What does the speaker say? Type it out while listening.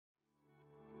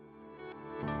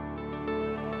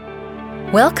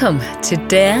Welcome to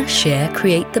Dare, Share,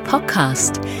 Create the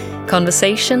podcast.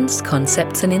 Conversations,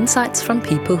 concepts and insights from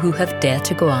people who have dared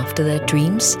to go after their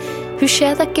dreams, who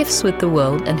share their gifts with the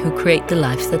world and who create the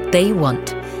life that they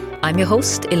want. I'm your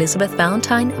host, Elizabeth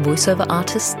Valentine, a voiceover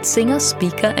artist, singer,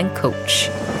 speaker and coach.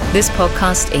 This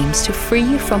podcast aims to free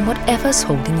you from whatever's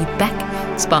holding you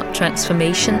back, spark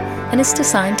transformation, and is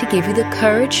designed to give you the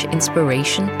courage,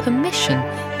 inspiration, permission,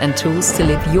 and tools to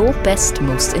live your best,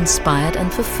 most inspired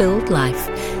and fulfilled life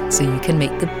so you can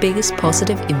make the biggest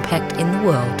positive impact in the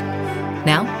world.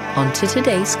 Now, on to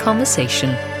today's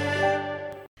conversation.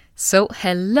 So,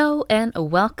 hello and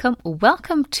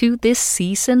welcome to this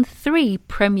season 3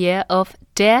 premiere of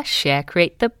Dare, Share,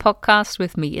 Create the podcast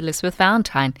with me, Elizabeth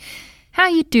Valentine. How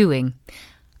are you doing?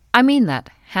 I mean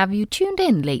that. Have you tuned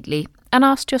in lately and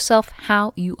asked yourself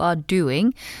how you are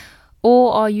doing?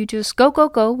 Or are you just go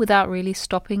without really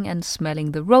stopping and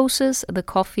smelling the roses, the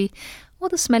coffee, or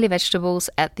the smelly vegetables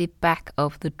at the back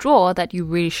of the drawer that you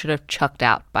really should have chucked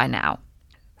out by now?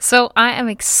 So I am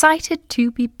excited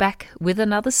to be back with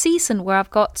another season where I've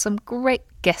got some great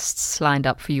guests lined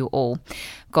up for you all.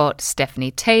 Got Stephanie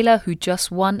Taylor, who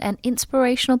just won an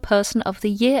Inspirational Person of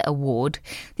the Year award,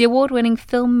 the award-winning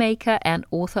filmmaker and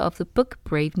author of the book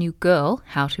Brave New Girl,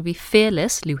 How to Be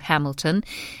Fearless, Lou Hamilton,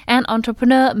 and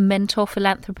entrepreneur, mentor,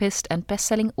 philanthropist and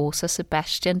best-selling author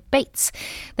Sebastian Bates.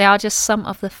 They are just some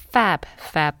of the fab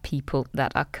people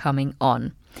that are coming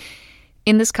on.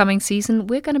 In this coming season,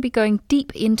 we're going to be going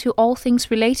deep into all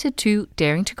things related to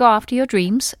daring to go after your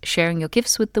dreams, sharing your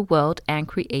gifts with the world, and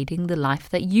creating the life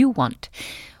that you want.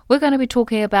 We're going to be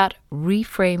talking about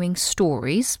reframing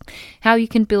stories, how you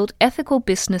can build ethical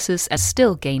businesses and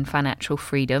still gain financial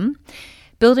freedom,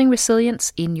 building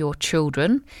resilience in your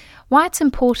children, why it's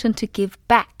important to give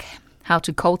back, how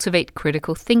to cultivate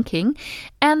critical thinking,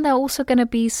 and there are also going to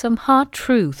be some hard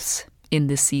truths in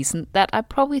this season that I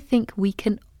probably think we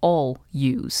can all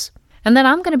use. And then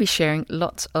I'm going to be sharing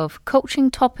lots of coaching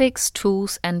topics,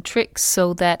 tools and tricks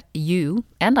so that you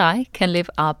and I can live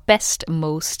our best,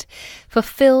 most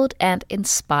fulfilled and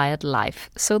inspired life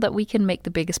so that we can make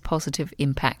the biggest positive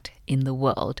impact in the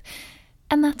world.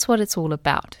 And that's what it's all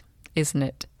about, isn't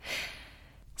it?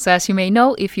 So as you may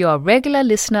know, if you're a regular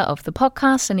listener of the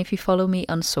podcast and if you follow me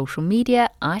on social media,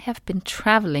 I have been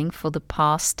traveling for the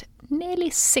past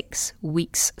nearly 6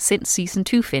 weeks since season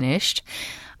 2 finished.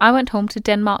 I went home to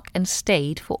Denmark and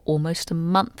stayed for almost a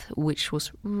month, which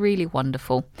was really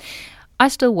wonderful. I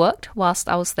still worked whilst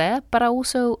I was there, but I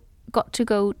also got to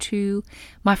go to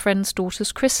my friend's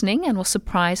daughter's christening and was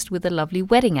surprised with a lovely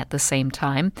wedding at the same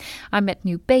time. I met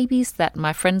new babies that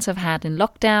my friends have had in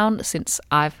lockdown since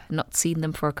I've not seen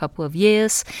them for a couple of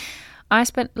years. I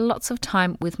spent lots of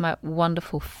time with my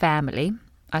wonderful family.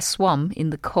 I swam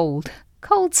in the cold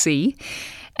sea,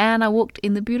 and I walked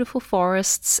in the beautiful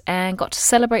forests and got to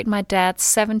celebrate my dad's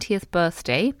 70th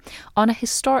birthday on a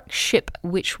historic ship,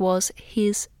 which was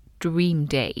his dream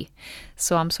day.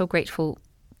 So I'm so grateful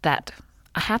that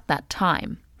I had that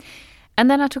time. And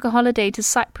then I took a holiday to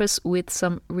Cyprus with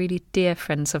some really dear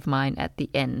friends of mine at the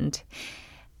end.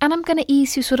 And I'm going to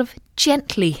ease you sort of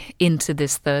gently into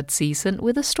this 3rd season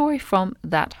with a story from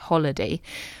that holiday,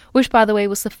 which, by the way,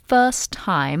 was the first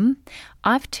time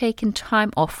I've taken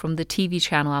time off from the TV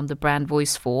channel I'm the brand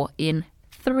voice for in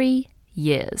 3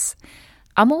 years.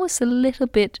 I'm always a little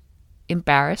bit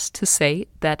embarrassed to say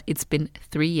that it's been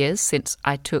 3 years since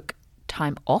I took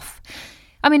time off.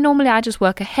 I mean, normally I just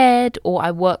work ahead or I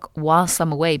work whilst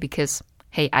I'm away because,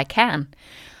 hey, I can.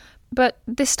 But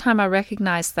this time I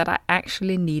recognized that I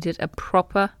actually needed a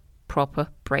proper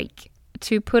break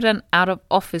to put an out of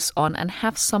office on and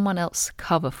have someone else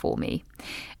cover for me.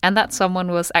 And that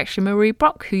someone was actually Marie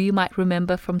Brock, who you might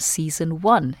remember from season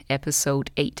 1,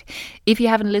 episode 8. If you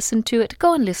haven't listened to it,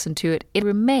 go and listen to it. It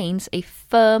remains a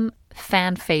firm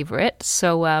fan favorite.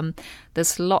 So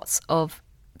there's lots of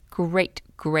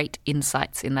great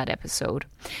insights in that episode.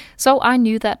 So I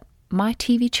knew that my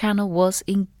TV channel was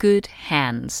in good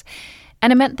hands.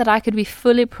 And it meant that I could be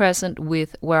fully present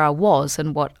with where I was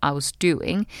and what I was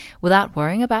doing without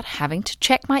worrying about having to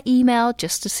check my email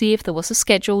just to see if there was a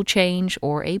schedule change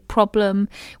or a problem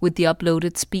with the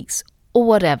uploaded speaks or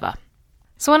whatever.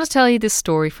 So I want to tell you this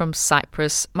story from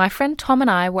Cyprus. My friend Tom and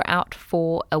I were out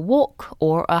for a walk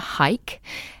or a hike,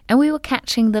 and we were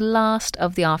catching the last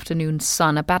of the afternoon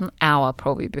sun, about an hour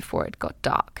probably before it got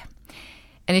dark.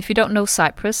 And if you don't know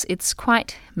Cyprus, it's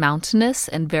quite mountainous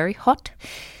and very hot.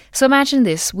 So imagine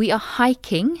this, we are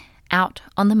hiking out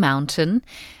on the mountain.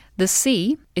 The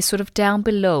sea is sort of down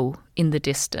below in the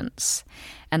distance.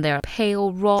 And there are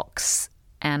pale rocks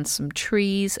and some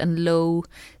trees and low,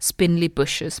 spindly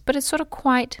bushes. But it's sort of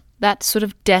quite that sort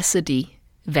of deserty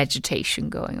vegetation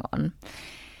going on.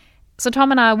 So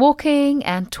Tom and I are walking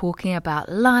and talking about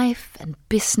life and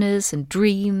business and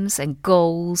dreams and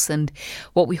goals and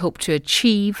what we hope to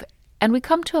achieve. And we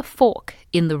come to a fork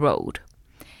in the road.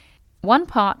 One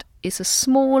part is a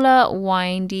smaller,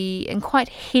 windy and quite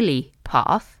hilly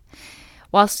path,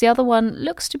 whilst the other one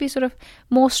looks to be sort of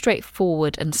more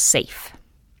straightforward and safe.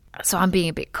 So I'm being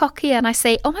a bit cocky and I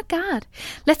say, oh my God,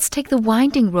 let's take the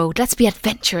winding road. Let's be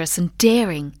adventurous and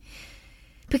daring.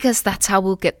 Because that's how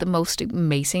we'll get the most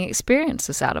amazing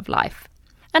experiences out of life.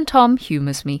 And Tom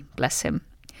humours me, bless him.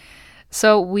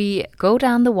 So we go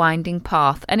down the winding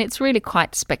path and it's really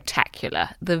quite spectacular.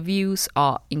 The views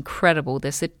are incredible.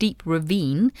 There's a deep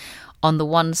ravine on the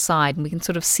one side and we can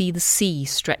sort of see the sea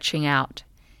stretching out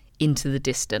into the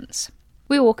distance.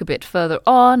 We walk a bit further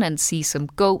on and see some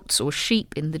goats or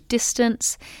sheep in the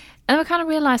distance. And we kind of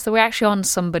realise that we're actually on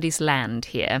somebody's land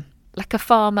here. Like a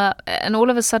farmer, and all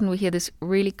of a sudden we hear this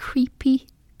really creepy,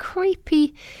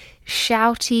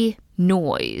 shouty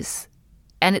noise.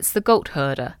 And it's the goat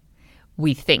herder,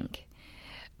 we think.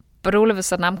 But all of a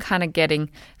sudden I'm kind of getting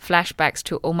flashbacks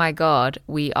to, oh my God,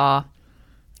 we are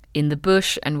in the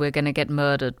bush and we're going to get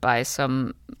murdered by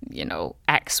some,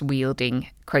 axe-wielding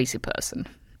crazy person.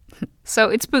 So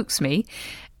it spooks me.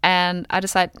 And I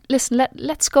decide, listen,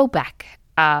 let's go back.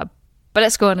 But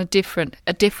let's go on a different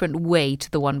way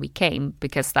to the one we came,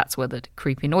 because that's where the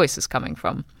creepy noise is coming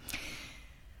from.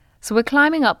 So we're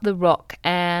climbing up the rock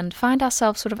and find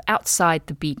ourselves sort of outside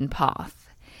the beaten path.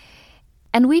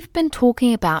 And we've been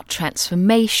talking about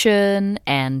transformation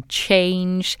and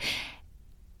change,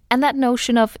 and that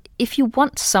notion of if you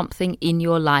want something in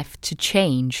your life to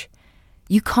change,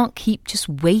 you can't keep just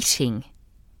waiting.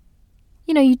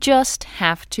 You just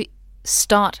have to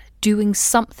start doing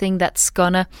something that's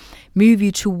gonna move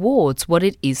you towards what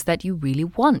it is that you really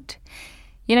want.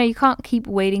 You can't keep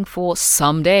waiting for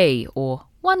someday or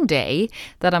one day,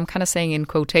 that I'm kind of saying in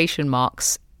quotation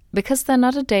marks, because they're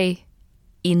not a day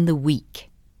in the week.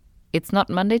 It's not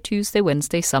Monday, Tuesday,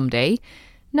 Wednesday, someday.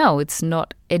 No, it's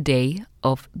not a day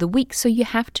of the week. So you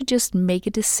have to just make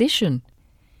a decision.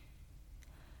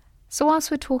 So whilst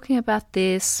we're talking about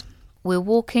this, we're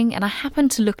walking and I happen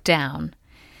to look down.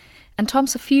 And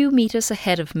Tom's a few meters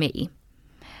ahead of me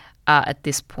at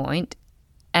this point,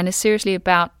 and is seriously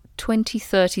about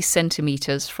 20-30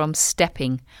 centimeters from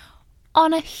stepping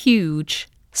on a huge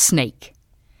snake.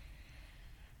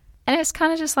 And it's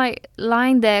kind of just like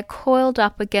lying there coiled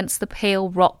up against the pale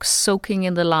rocks, soaking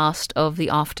in the last of the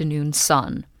afternoon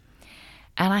sun.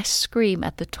 And I scream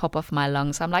at the top of my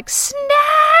lungs. I'm like, snake!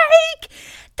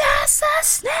 There's a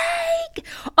snake!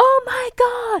 Oh my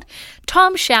God!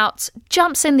 Tom shouts,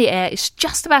 jumps in the air, is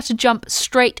just about to jump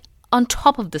straight on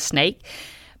top of the snake,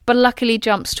 but luckily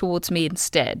jumps towards me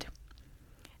instead.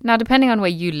 Now, depending on where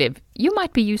you live, you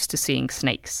might be used to seeing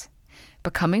snakes.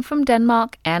 But coming from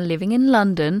Denmark and living in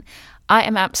London, I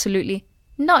am absolutely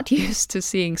not used to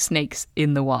seeing snakes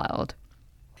in the wild.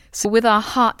 So with our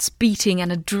hearts beating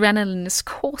and adrenaline is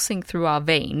coursing through our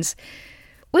veins,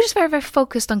 we're just very, very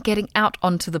focused on getting out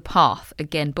onto the path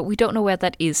again, but we don't know where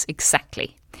that is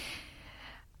exactly.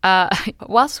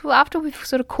 After we've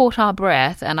sort of caught our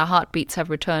breath and our heartbeats have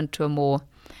returned to a more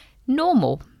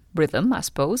normal rhythm, I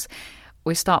suppose,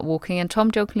 we start walking and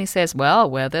Tom jokingly says, well,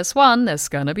 where there's one, there's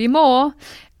gonna be more.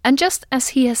 And just as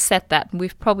he has said that,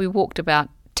 we've probably walked about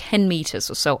 10 meters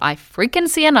or so, I freaking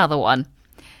see another one.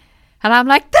 And I'm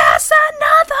like, there's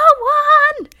another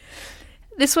one!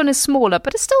 This one is smaller,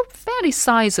 but it's still a fairly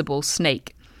sizable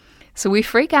snake. So we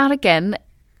freak out again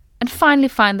and finally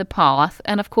find the path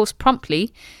and, of course,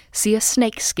 promptly see a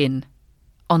snake skin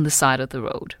on the side of the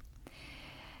road.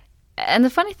 And the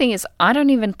funny thing is, I don't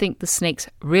even think the snakes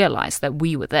realized that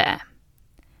we were there.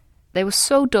 They were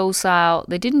so docile,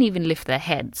 they didn't even lift their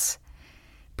heads,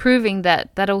 proving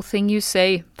that old thing you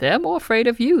say, they're more afraid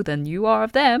of you than you are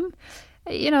of them.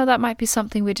 That might be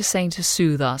something we're just saying to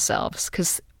soothe ourselves,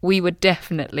 because we were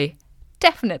definitely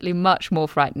much more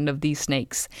frightened of these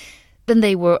snakes than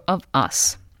they were of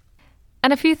us.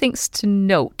 And a few things to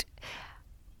note.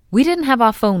 We didn't have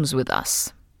our phones with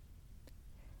us.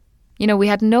 We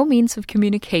had no means of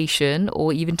communication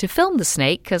or even to film the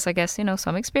snake, because I guess,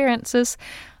 some experiences,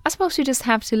 I suppose you just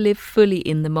have to live fully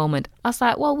in the moment. I was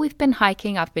like, well, we've been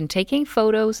hiking, I've been taking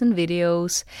photos and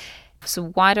videos,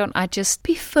 so why don't I just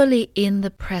be fully in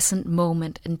the present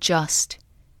moment and just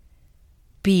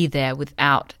be there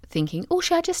without thinking, oh,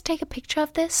 should I just take a picture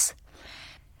of this?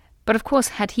 But of course,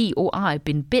 had he or I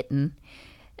been bitten,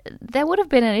 there would have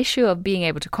been an issue of being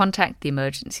able to contact the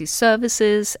emergency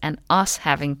services and us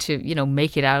having to,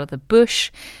 make it out of the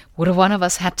bush. Would have one of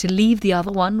us had to leave the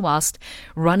other one whilst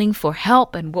running for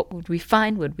help? And what would we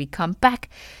find? Would we come back?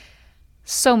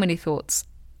 So many thoughts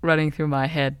running through my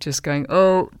head, just going,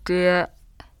 oh dear,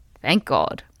 thank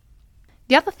God.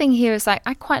 The other thing here is I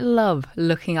quite love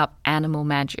looking up animal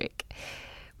magic,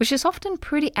 which is often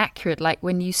pretty accurate. Like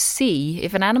when you see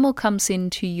if an animal comes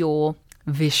into your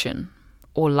vision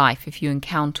or life, if you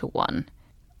encounter one,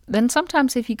 then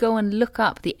sometimes if you go and look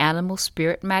up the animal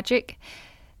spirit magic,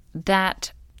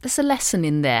 that there's a lesson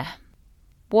in there.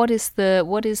 What is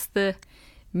the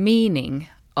meaning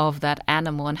of that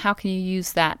animal, and how can you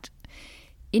use that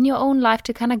in your own life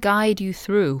to kind of guide you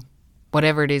through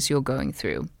whatever it is you're going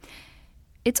through?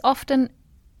 It's often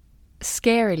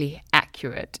scarily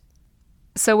accurate.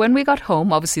 So when we got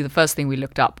home, obviously the first thing we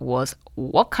looked up was,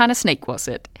 what kind of snake was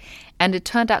it? And it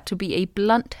turned out to be a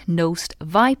blunt-nosed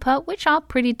viper, which are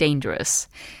pretty dangerous.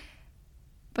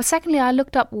 But secondly, I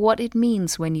looked up what it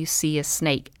means when you see a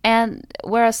snake. And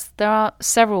whereas there are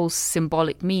several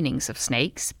symbolic meanings of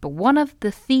snakes, but one of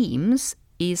the themes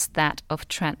is that of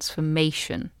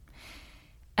transformation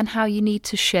and how you need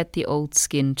to shed the old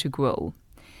skin to grow.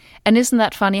 And isn't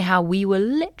that funny how we were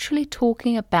literally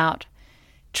talking about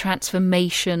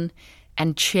transformation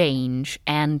and change,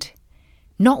 and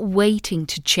not waiting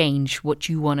to change what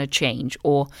you want to change,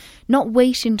 or not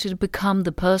waiting to become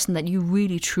the person that you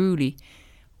really truly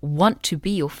want to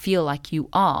be or feel like you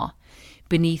are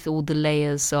beneath all the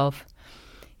layers of,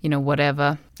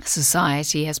 whatever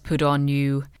society has put on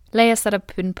you, layers that have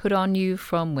been put on you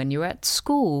from when you're at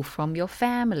school, from your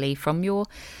family, from your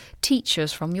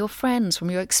teachers, from your friends, from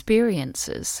your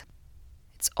experiences.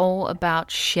 It's all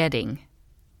about shedding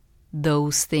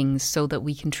those things so that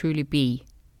we can truly be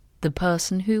the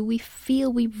person who we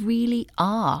feel we really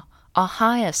are, our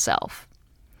higher self.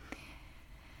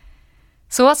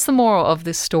 So what's the moral of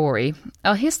this story?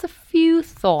 Here's the few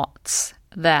thoughts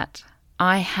that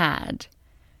I had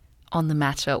on the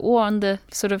matter, or on the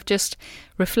sort of just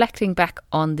reflecting back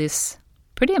on this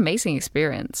pretty amazing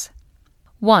experience.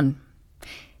 1,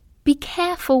 be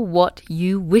careful what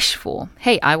you wish for.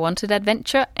 Hey, I wanted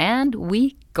adventure and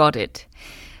we got it.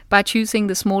 By choosing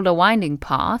the smaller winding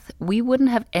path, we wouldn't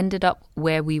have ended up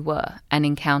where we were and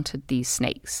encountered these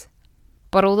snakes.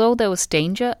 But although there was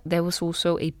danger, there was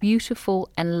also a beautiful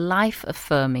and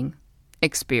life-affirming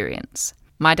experience.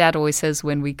 My dad always says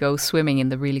when we go swimming in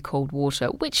the really cold water,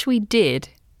 which we did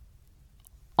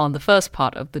on the first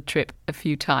part of the trip a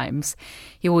few times,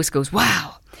 he always goes,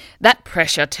 wow, that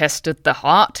pressure tested the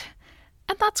heart.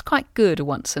 And that's quite good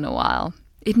once in a while.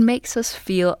 It makes us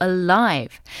feel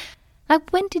alive. Like,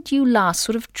 when did you last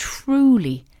sort of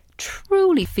truly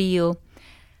feel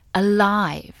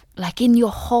alive, like in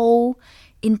your whole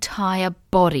entire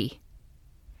body?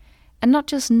 And not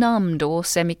just numbed or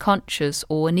semi-conscious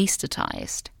or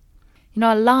anesthetized.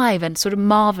 Alive and sort of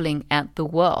marveling at the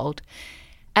world,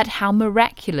 at how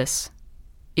miraculous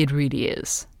it really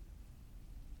is.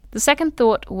 The second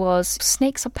thought was,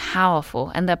 snakes are powerful,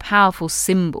 and they're powerful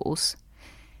symbols.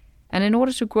 And in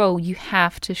order to grow, you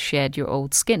have to shed your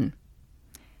old skin.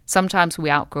 Sometimes we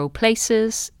outgrow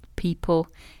places, people,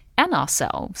 and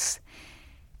ourselves.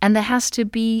 And there has to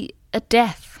be a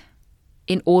death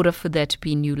in order for there to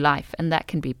be new life. And that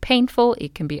can be painful,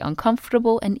 it can be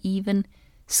uncomfortable, and even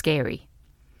scary.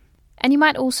 And you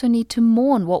might also need to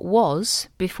mourn what was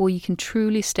before you can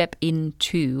truly step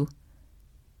into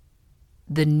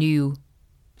the new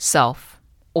self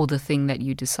or the thing that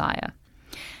you desire.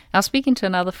 I was speaking to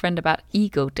another friend about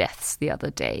ego deaths the other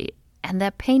day. And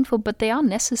they're painful, but they are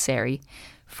necessary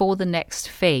for the next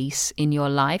phase in your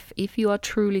life if you are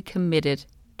truly committed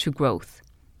to growth.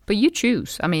 But you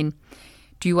choose.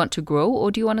 Do you want to grow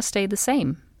or do you want to stay the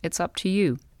same? It's up to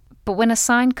you. But when a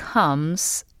sign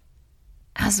comes,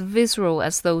 as visceral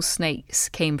as those snakes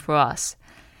came for us,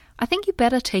 I think you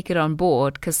better take it on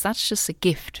board, because that's just a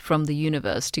gift from the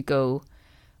universe to go,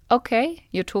 okay,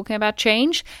 you're talking about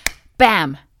change?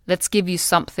 Bam! Let's give you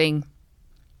something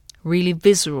really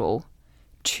visceral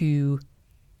to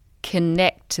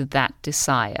connect to that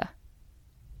desire.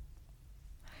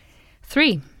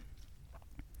 3,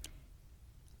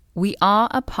 we are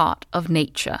a part of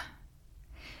nature.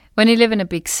 When you live in a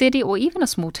big city or even a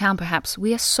small town, perhaps,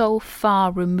 we are so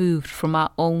far removed from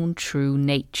our own true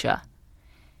nature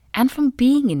and from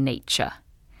being in nature.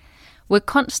 We're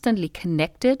constantly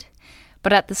connected,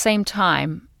 but at the same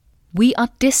time, we are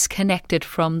disconnected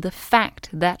from the fact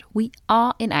that we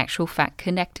are in actual fact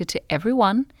connected to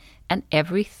everyone and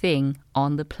everything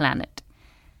on the planet.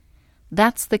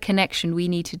 That's the connection we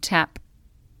need to tap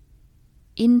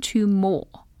into more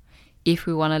if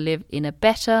we want to live in a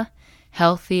better,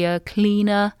 healthier,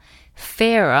 cleaner,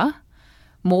 fairer,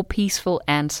 more peaceful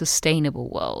and sustainable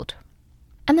world.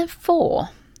 And then 4,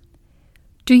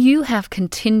 do you have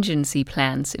contingency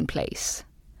plans in place?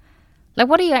 Like,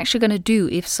 what are you actually going to do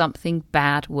if something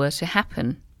bad were to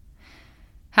happen?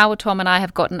 How would Tom and I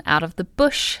have gotten out of the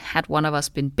bush had one of us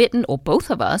been bitten, or both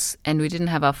of us, and we didn't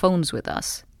have our phones with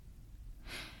us?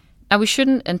 Now, we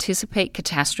shouldn't anticipate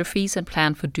catastrophes and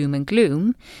plan for doom and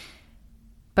gloom,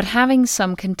 but having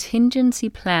some contingency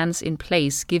plans in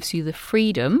place gives you the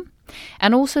freedom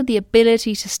and also the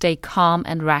ability to stay calm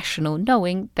and rational,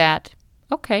 knowing that,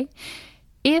 okay,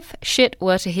 if shit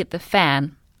were to hit the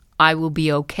fan, I will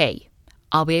be okay.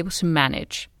 I'll be able to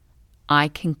manage. I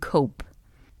can cope.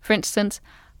 For instance,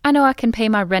 I know I can pay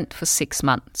my rent for 6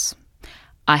 months.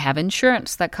 I have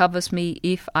insurance that covers me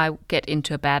if I get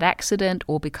into a bad accident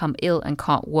or become ill and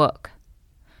can't work.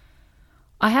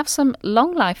 I have some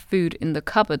long life food in the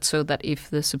cupboard so that if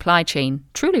the supply chain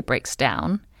truly breaks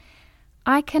down,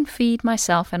 I can feed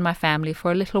myself and my family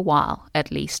for a little while,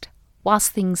 at least,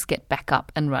 whilst things get back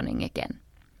up and running again.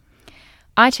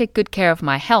 I take good care of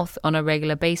my health on a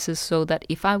regular basis so that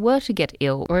if I were to get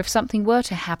ill or if something were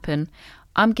to happen,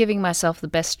 I'm giving myself the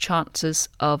best chances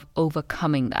of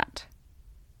overcoming that.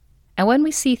 And when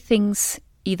we see things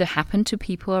either happen to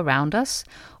people around us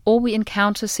or we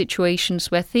encounter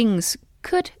situations where things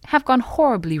could have gone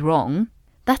horribly wrong,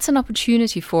 that's an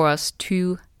opportunity for us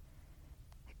to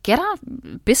get our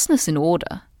business in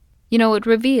order. You know, it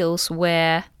reveals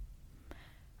where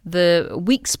the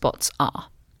weak spots are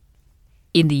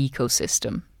in the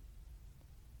ecosystem.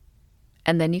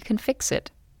 And then you can fix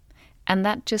it. And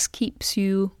that just keeps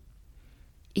you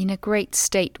in a great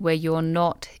state where you're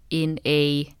not in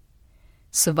a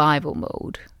survival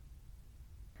mode.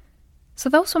 So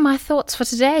those were my thoughts for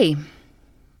today.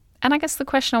 And I guess the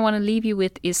question I want to leave you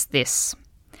with is this.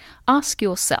 Ask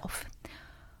yourself,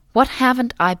 what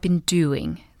haven't I been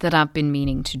doing that I've been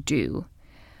meaning to do?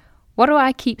 What do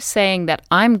I keep saying that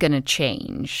I'm going to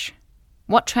change?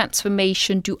 What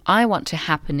transformation do I want to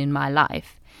happen in my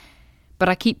life? But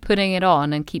I keep putting it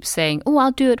on and keep saying, oh,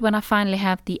 I'll do it when I finally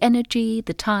have the energy,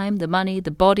 the time, the money,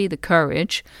 the body, the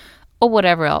courage, or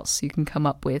whatever else you can come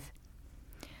up with.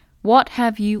 What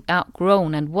have you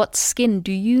outgrown and what skin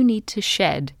do you need to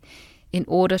shed in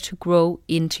order to grow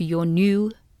into your new,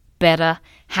 better,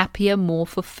 happier, more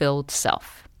fulfilled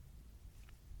self?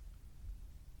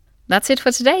 That's it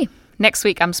for today. Next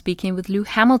week, I'm speaking with Lou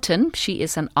Hamilton. She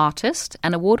is an artist,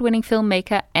 an award-winning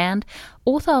filmmaker, and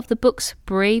author of the books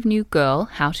Brave New Girl,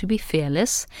 How to Be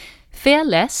Fearless,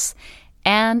 Fearless,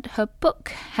 and her book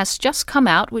has just come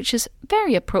out, which is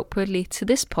very appropriately to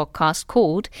this podcast,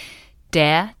 called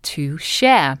Dare to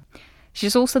Share.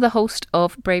 She's also the host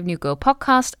of Brave New Girl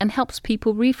podcast and helps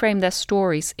people reframe their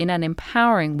stories in an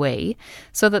empowering way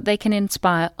so that they can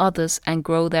inspire others and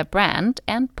grow their brand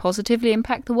and positively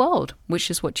impact the world,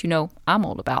 which is what you know I'm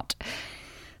all about.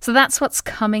 So that's what's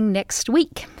coming next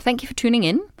week. Thank you for tuning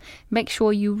in. Make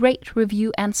sure you rate,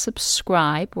 review, and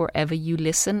subscribe wherever you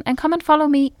listen. And come and follow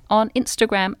me on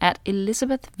Instagram at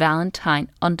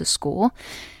ElizabethValentine_.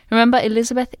 Remember,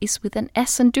 Elizabeth is with an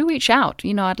S, and do reach out.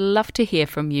 You know, I'd love to hear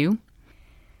from you.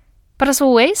 But as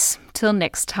always, till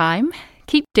next time,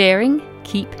 keep daring,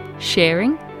 keep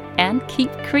sharing, and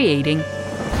keep creating.